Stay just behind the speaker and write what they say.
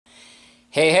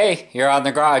Hey, you're on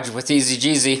the garage with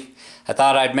TheEZGZ. I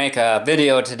thought I'd make a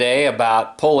video today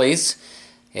about pulleys.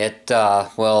 It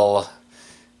will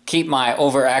keep my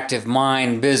overactive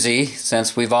mind busy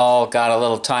since we've all got a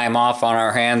little time off on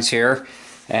our hands here.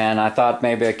 And I thought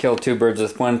maybe I'd kill two birds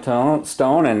with one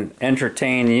stone and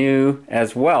entertain you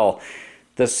as well.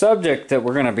 The subject that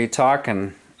we're going to be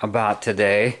talking about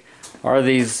today are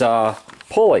these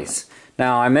pulleys.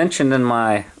 Now, I mentioned in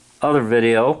my other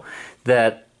video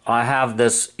that I have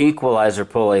this equalizer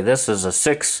pulley. This is a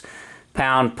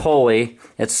 6-pound pulley.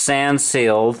 It's sand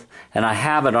sealed, and I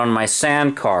have it on my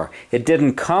sand car. It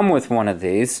didn't come with one of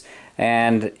these,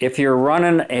 and if you're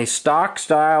running a stock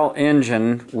style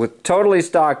engine with totally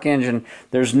stock engine,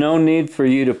 there's no need for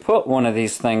you to put one of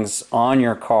these things on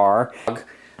your car.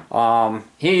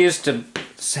 He used to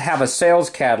have a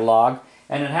sales catalog,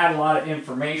 and it had a lot of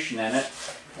information in it,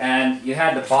 and you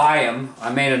had to buy them.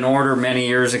 I made an order many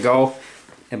years ago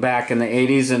back in the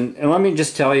 80s, and let me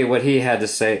just tell you what he had to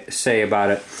say about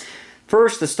it.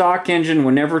 First, the stock engine,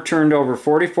 when never turned over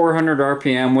 4,400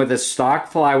 RPM with a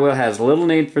stock flywheel, has little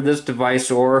need for this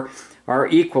device or our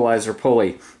equalizer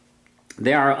pulley.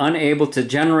 They are unable to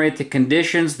generate the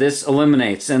conditions this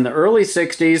eliminates. In the early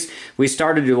 60s, we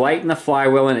started to lighten the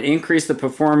flywheel and increase the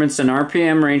performance and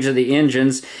RPM range of the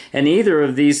engines, and either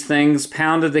of these things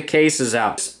pounded the cases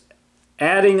out.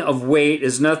 Adding of weight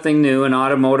is nothing new in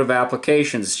automotive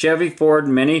applications. Chevy, Ford,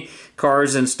 and many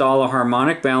cars install a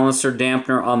harmonic balancer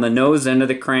dampener on the nose end of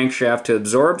the crankshaft to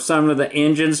absorb some of the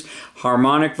engine's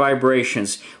harmonic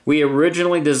vibrations. We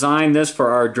originally designed this for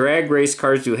our drag race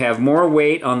cars to have more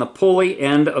weight on the pulley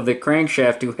end of the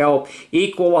crankshaft to help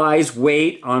equalize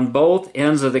weight on both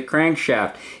ends of the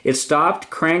crankshaft. It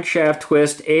stopped crankshaft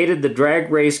twist, aided the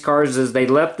drag race cars as they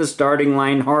left the starting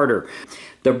line harder.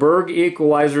 The Berg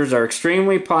equalizers are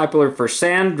extremely popular for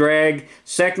sand drag,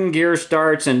 second gear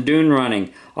starts, and dune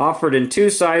running. Offered in two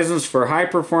sizes for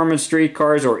high-performance street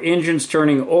cars or engines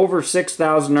turning over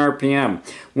 6,000 RPM.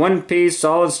 One-piece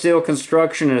solid steel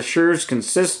construction assures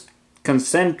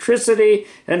concentricity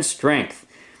and strength.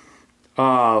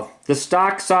 The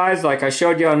stock size, like I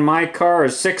showed you on my car,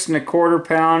 is 6¼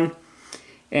 pound.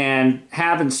 And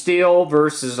having steel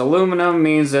versus aluminum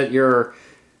means that your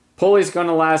pulley's going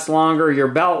to last longer, your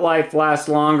belt life lasts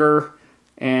longer,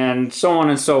 and so on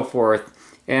and so forth.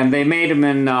 And they made them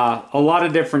in a lot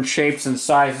of different shapes and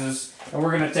sizes, and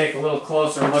we're going to take a little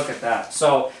closer look at that.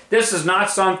 So this is not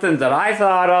something that I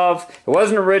thought of. It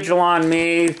wasn't original on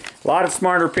me. A lot of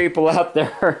smarter people out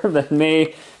there than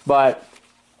me, but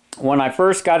when I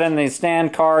first got in these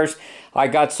stand cars, I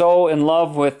got so in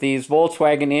love with these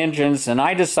Volkswagen engines, and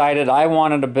I decided I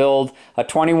wanted to build a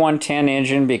 2110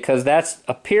 engine because that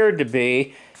appeared to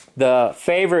be the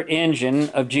favorite engine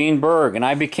of Gene Berg, and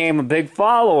I became a big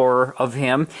follower of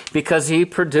him because he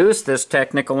produced this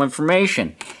technical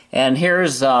information. And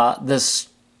here's this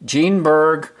Gene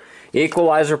Berg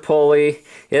equalizer pulley.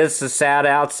 It's sat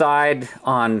outside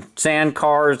on sand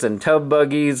cars and tub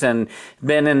buggies and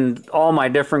been in all my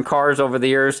different cars over the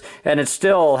years, and it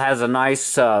still has a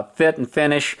nice fit and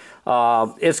finish.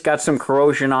 It's got some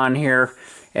corrosion on here,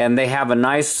 and they have a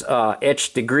nice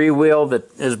etched degree wheel that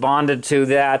is bonded to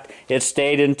that. It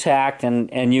stayed intact,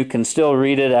 and you can still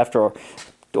read it after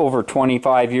over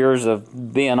 25 years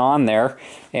of being on there,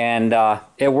 and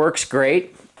it works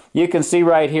great. You can see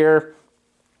right here,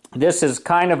 this is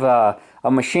kind of a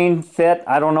machine fit.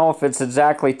 I don't know if it's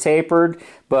exactly tapered,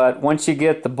 but once you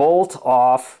get the bolt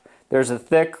off, there's a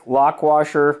thick lock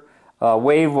washer,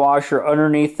 wave washer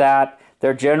underneath that.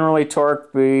 They're generally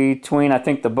torqued between, I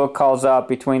think the book calls out,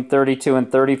 between 32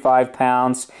 and 35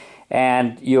 pounds.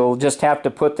 And you'll just have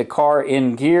to put the car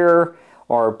in gear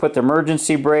or put the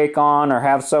emergency brake on or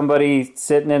have somebody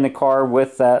sitting in the car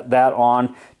with that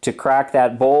on to crack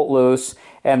that bolt loose.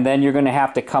 And then you're going to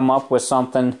have to come up with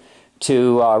something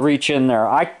to reach in there.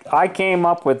 I came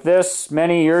up with this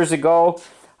many years ago.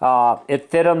 It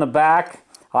fit on the back.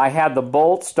 I had the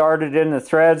bolt started in the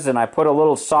threads, and I put a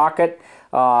little socket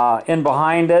in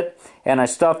behind it, and I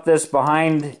stuffed this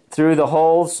behind through the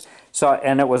holes.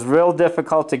 And it was real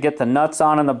difficult to get the nuts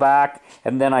on in the back,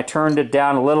 and then I turned it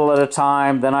down a little at a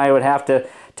time. Then I would have to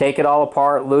take it all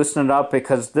apart, loosen it up,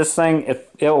 because this thing,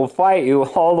 it will fight you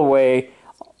all the way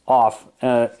off.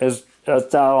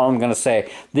 That's all I'm going to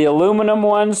say. The aluminum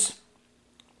ones,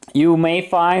 you may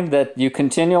find that you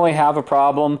continually have a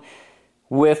problem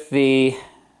with the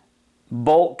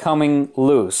bolt coming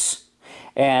loose.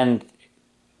 And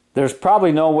there's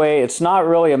probably no way, it's not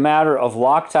really a matter of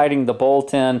Loctiting the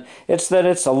bolt in, it's that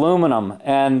it's aluminum,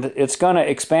 and it's going to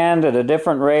expand at a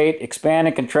different rate, expand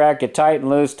and contract, get tight and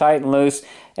loose,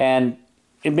 and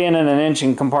it being in an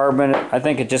engine compartment, I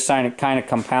think it just kind of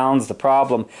compounds the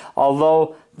problem.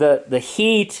 Although the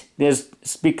heat is,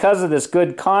 because of this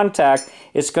good contact,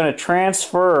 it's going to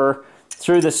transfer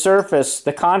through the surface,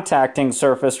 the contacting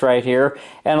surface right here,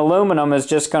 and aluminum is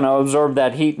just going to absorb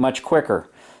that heat much quicker.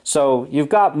 So you've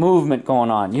got movement going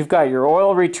on. You've got your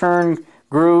oil return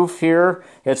groove here.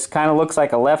 It kind of looks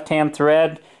like a left-hand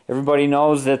thread. Everybody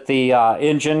knows that the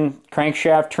engine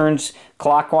crankshaft turns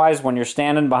clockwise when you're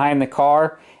standing behind the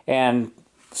car, and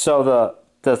so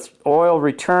the oil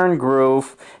return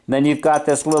groove, then you've got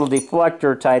this little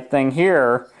deflector type thing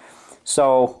here.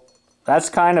 So that's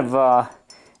kind of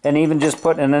and even just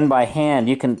putting it in by hand,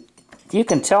 you can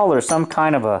tell there's some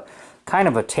kind of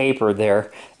a taper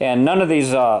there. And none of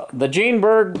these the Gene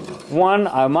one,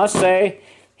 I must say,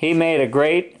 he made a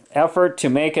great effort to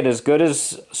make it as good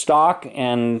as stock,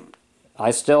 and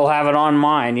I still have it on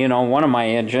mine, you know, one of my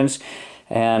engines,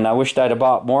 and I wished I'd have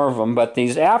bought more of them. But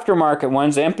these aftermarket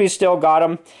ones, MP still got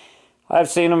them. I've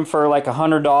seen them for like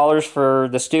 $100 for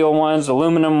the steel ones.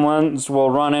 Aluminum ones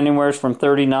will run anywhere from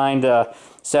 $39 to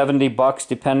 $70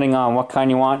 depending on what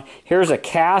kind you want. Here's a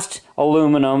cast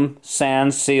aluminum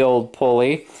sand sealed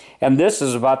pulley, and this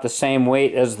is about the same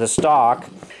weight as the stock.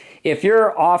 If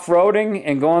you're off-roading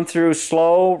and going through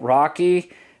slow,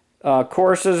 rocky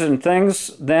courses and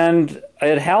things, then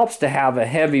it helps to have a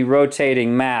heavy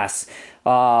rotating mass.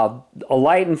 A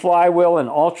light and flywheel and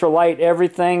ultralight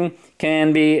everything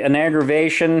can be an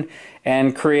aggravation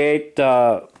and create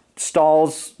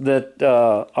stalls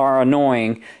that are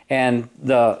annoying, and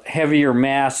the heavier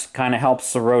mass kind of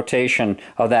helps the rotation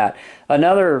of that.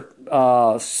 Another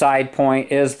side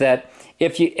point is that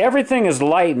if everything is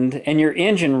lightened and your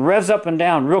engine revs up and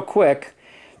down real quick,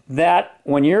 that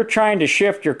when you're trying to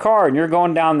shift your car and you're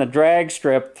going down the drag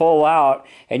strip full out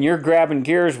and you're grabbing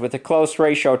gears with a close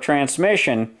ratio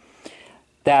transmission,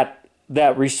 that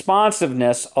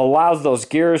responsiveness allows those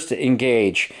gears to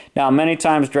engage. Now, many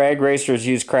times drag racers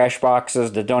use crash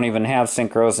boxes that don't even have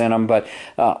synchros in them, but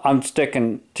I'm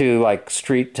sticking to like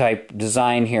street type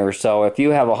design here. So if you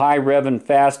have a high revving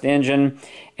fast engine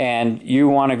and you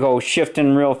want to go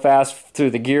shifting real fast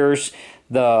through the gears,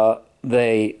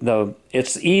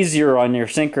 it's easier on your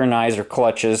synchronizer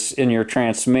clutches in your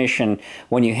transmission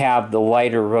when you have the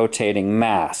lighter rotating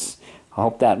mass. I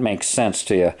hope that makes sense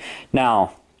to you.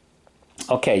 Now,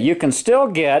 okay, you can still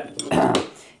get,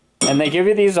 and they give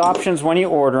you these options when you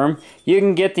order them, you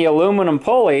can get the aluminum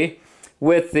pulley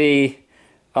with the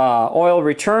oil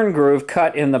return groove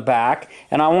cut in the back.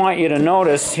 And I want you to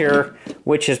notice here,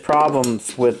 which is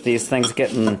problems with these things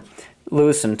getting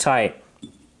loose and tight.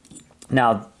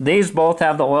 Now, these both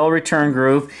have the oil return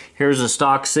groove. Here's a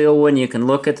stock seal one. You can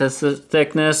look at the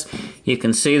thickness. You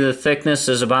can see the thickness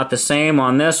is about the same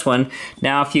on this one.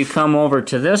 Now, if you come over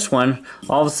to this one,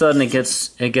 all of a sudden it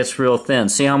gets real thin.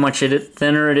 See how much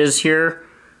thinner it is here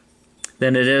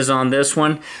than it is on this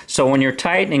one? So when you're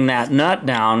tightening that nut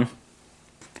down,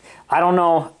 I don't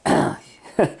know,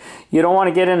 you don't want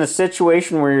to get in a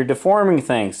situation where you're deforming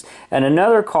things. And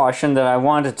another caution that I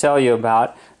wanted to tell you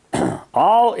about,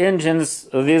 all engines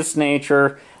of this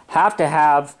nature have to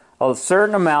have a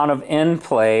certain amount of end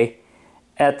play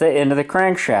at the end of the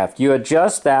crankshaft. You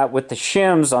adjust that with the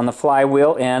shims on the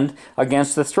flywheel end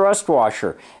against the thrust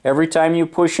washer. Every time you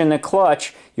push in the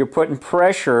clutch, you're putting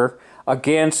pressure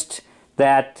against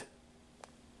that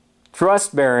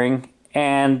thrust bearing,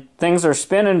 and things are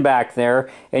spinning back there,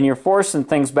 and you're forcing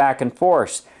things back and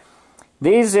forth.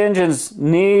 These engines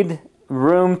need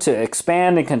room to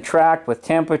expand and contract with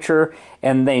temperature,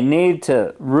 and they need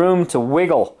room to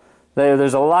wiggle.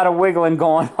 There's a lot of wiggling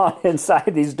going on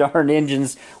inside these darn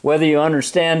engines, whether you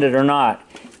understand it or not.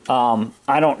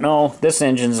 I don't know. This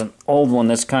engine's an old one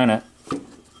that's kind of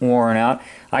worn out.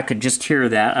 I could just hear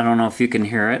that. I don't know if you can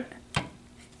hear it.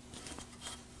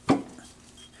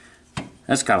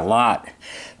 That's got a lot.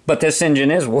 But this engine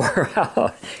is wore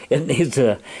out.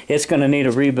 It's going to need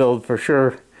a rebuild for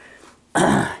sure.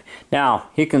 Now,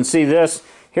 you can see this.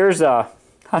 Here's I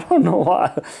don't know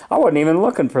why. I wasn't even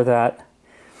looking for that.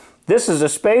 This is a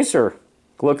spacer,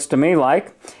 looks to me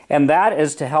like, and that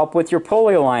is to help with your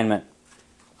pulley alignment.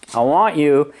 I want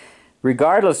you,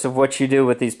 regardless of what you do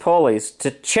with these pulleys, to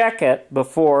check it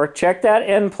before, check that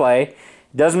end play.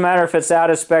 Doesn't matter if it's out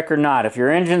of spec or not. If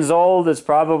your engine's old, it's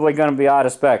probably going to be out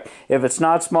of spec. If it's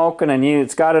not smoking and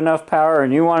it's got enough power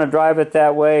and you want to drive it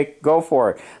that way, go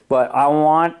for it. But I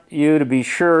want you to be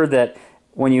sure that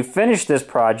when you finish this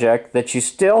project, that you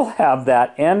still have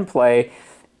that end play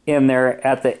in there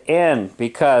at the end,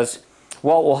 because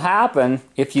what will happen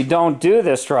if you don't do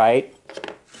this right,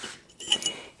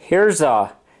 here's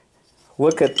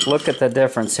look at the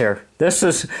difference here. This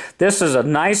is a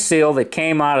nice seal that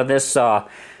came out of this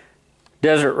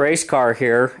desert race car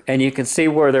here, and you can see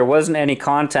where there wasn't any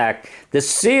contact. The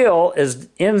seal is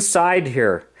inside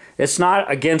here. It's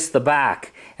not against the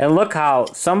back. And look how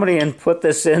somebody put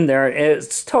this in there.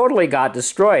 It's totally got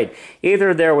destroyed.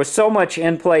 Either there was so much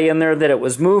in play in there that it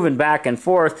was moving back and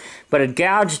forth, but it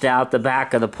gouged out the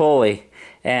back of the pulley.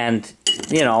 And,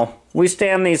 you know, we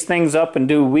stand these things up and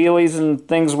do wheelies and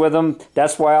things with them.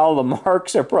 That's why all the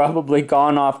marks are probably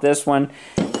gone off this one.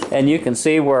 And you can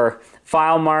see where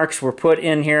file marks were put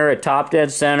in here at top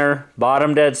dead center,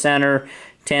 bottom dead center,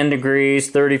 10 degrees,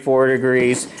 34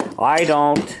 degrees. I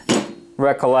don't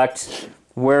recollect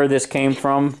where this came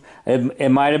from. It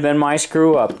might have been my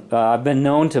screw up. I've been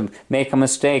known to make a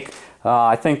mistake.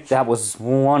 I think that was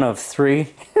one of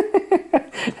 3.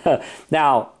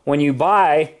 Now, when you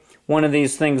buy one of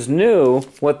these things new,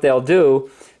 what they'll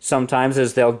do sometimes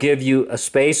is they'll give you a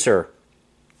spacer.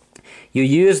 You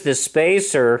use the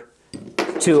spacer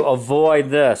to avoid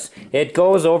this. It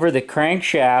goes over the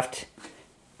crankshaft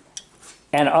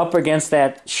and up against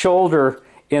that shoulder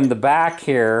in the back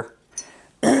here.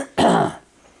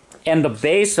 And the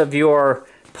base of your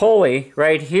pulley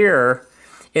right here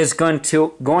is going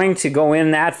to go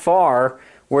in that far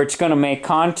where it's going to make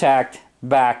contact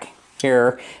back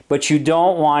here, but you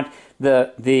don't want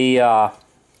the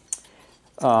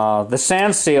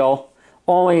sand seal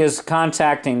only is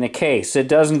contacting the case. It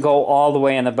doesn't go all the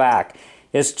way in the back.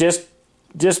 It's just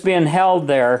being held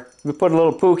there. We put a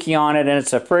little pookie on it, and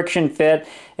it's a friction fit,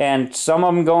 and some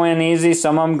of them go in easy,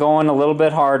 some of them go in a little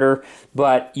bit harder,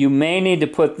 but you may need to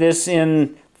put this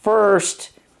in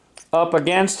first up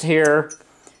against here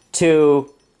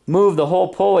to move the whole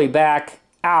pulley back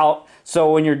out,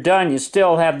 so when you're done you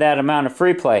still have that amount of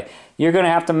free play. You're going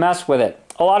to have to mess with it.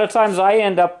 A lot of times I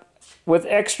end up with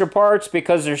extra parts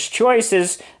because there's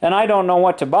choices and I don't know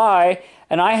what to buy,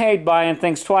 and I hate buying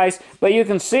things twice, but you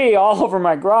can see all over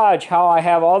my garage how I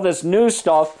have all this new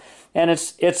stuff, and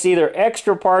it's either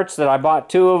extra parts that I bought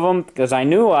 2 of them because I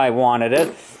knew I wanted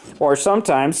it, or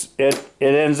sometimes it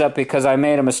ends up because I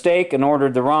made a mistake and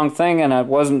ordered the wrong thing and it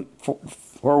wasn't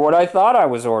for what I thought I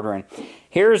was ordering.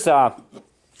 Here's a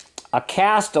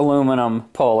cast aluminum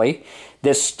pulley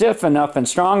that's stiff enough and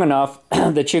strong enough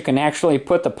that you can actually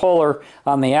put the puller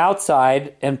on the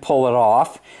outside and pull it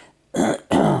off.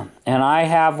 And I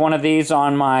have one of these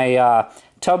on my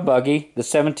tub buggy, the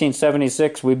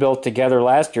 1776 we built together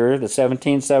last year, the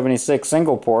 1776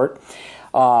 single port,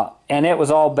 and it was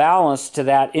all balanced to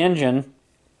that engine,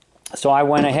 so I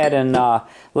went ahead and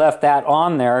left that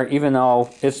on there, even though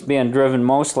it's being driven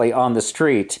mostly on the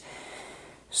street.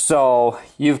 So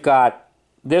you've got,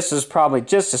 this is probably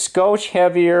just a skosh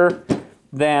heavier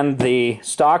than the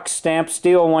stock stamped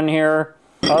steel one here.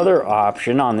 Other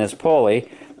option on this pulley,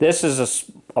 this is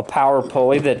a power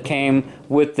pulley that came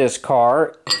with this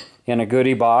car in a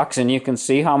goodie box, and you can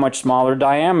see how much smaller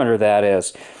diameter that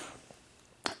is.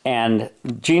 And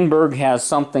Gene has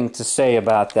something to say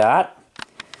about that.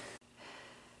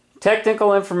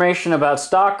 Technical information about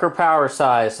stock or power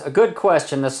size. A good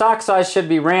question. The stock size should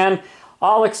be ran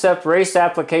all except race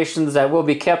applications that will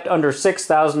be kept under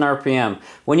 6,000 RPM.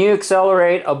 When you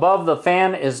accelerate above, the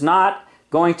fan is not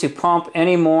going to pump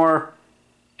anymore,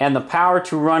 and the power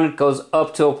to run it goes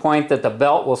up to a point that the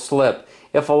belt will slip.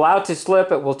 If allowed to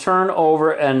slip, it will turn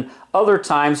over and other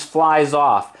times flies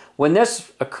off. When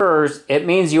this occurs, it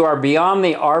means you are beyond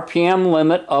the RPM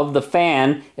limit of the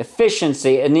fan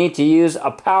efficiency and need to use a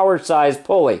power size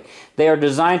pulley. They are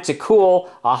designed to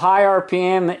cool a high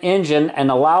RPM engine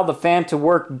and allow the fan to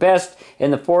work best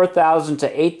in the 4,000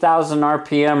 to 8,000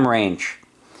 RPM range.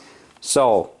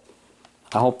 So,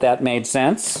 I hope that made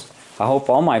sense. I hope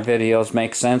all my videos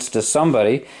make sense to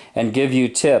somebody and give you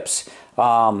tips.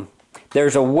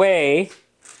 There's a way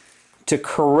to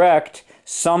correct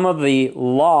some of the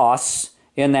loss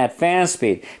in that fan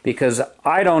speed, because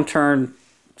I don't turn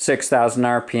 6,000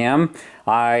 RPM.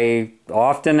 I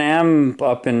often am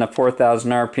up in the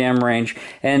 4,000 RPM range,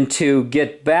 and to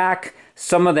get back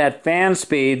some of that fan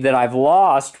speed that I've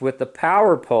lost with the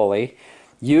power pulley,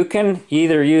 you can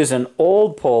either use an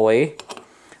old pulley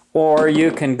or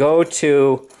you can go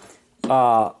to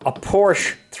a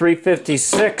Porsche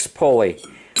 356 pulley,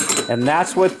 and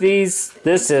that's what this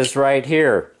is right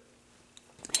here.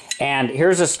 And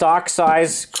here's a stock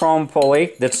size chrome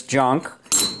pulley that's junk,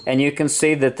 and you can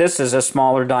see that this is a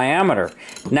smaller diameter.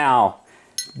 Now,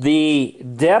 the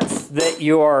depth that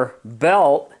your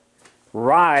belt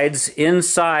rides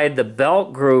inside the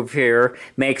belt groove here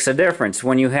makes a difference.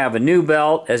 When you have a new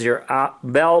belt, as your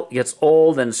belt gets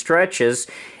old and stretches,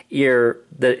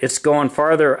 it's going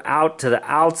farther out to the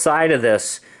outside of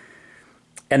this,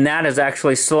 and that is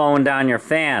actually slowing down your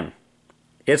fan.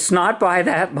 It's not by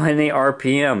that many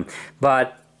RPM,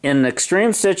 but in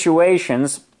extreme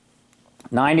situations,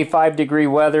 95-degree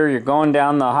weather, you're going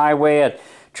down the highway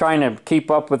trying to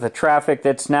keep up with the traffic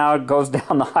that's now goes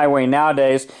down the highway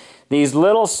nowadays, these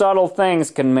little subtle things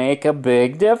can make a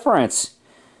big difference.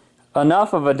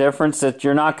 Enough of a difference that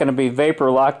you're not going to be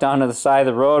vapor locked onto the side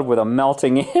of the road with a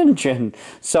melting engine.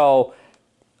 So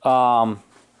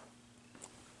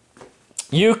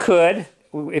you could,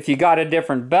 if you got a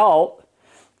different belt,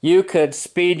 you could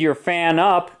speed your fan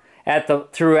up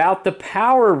throughout the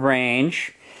power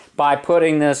range by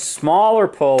putting this smaller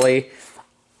pulley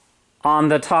on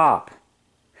the top.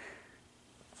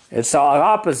 It's the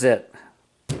opposite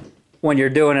when you're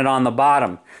doing it on the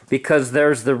bottom, because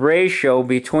there's the ratio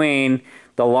between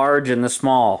the large and the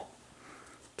small.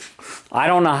 I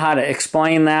don't know how to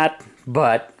explain that,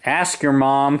 but ask your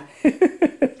mom.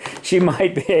 She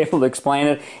might be able to explain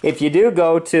it. If you do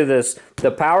go to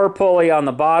the power pulley on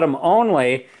the bottom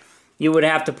only, you would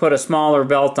have to put a smaller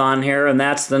belt on here, and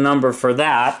that's the number for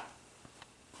that.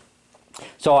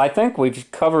 So I think we've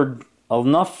covered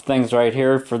enough things right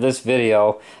here for this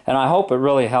video, and I hope it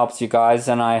really helps you guys,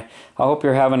 and I hope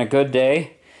you're having a good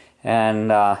day.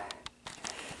 And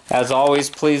as always,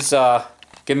 please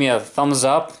give me a thumbs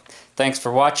up. Thanks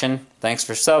for watching. Thanks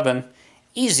for subbing.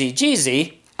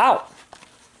 TheEZGZ out.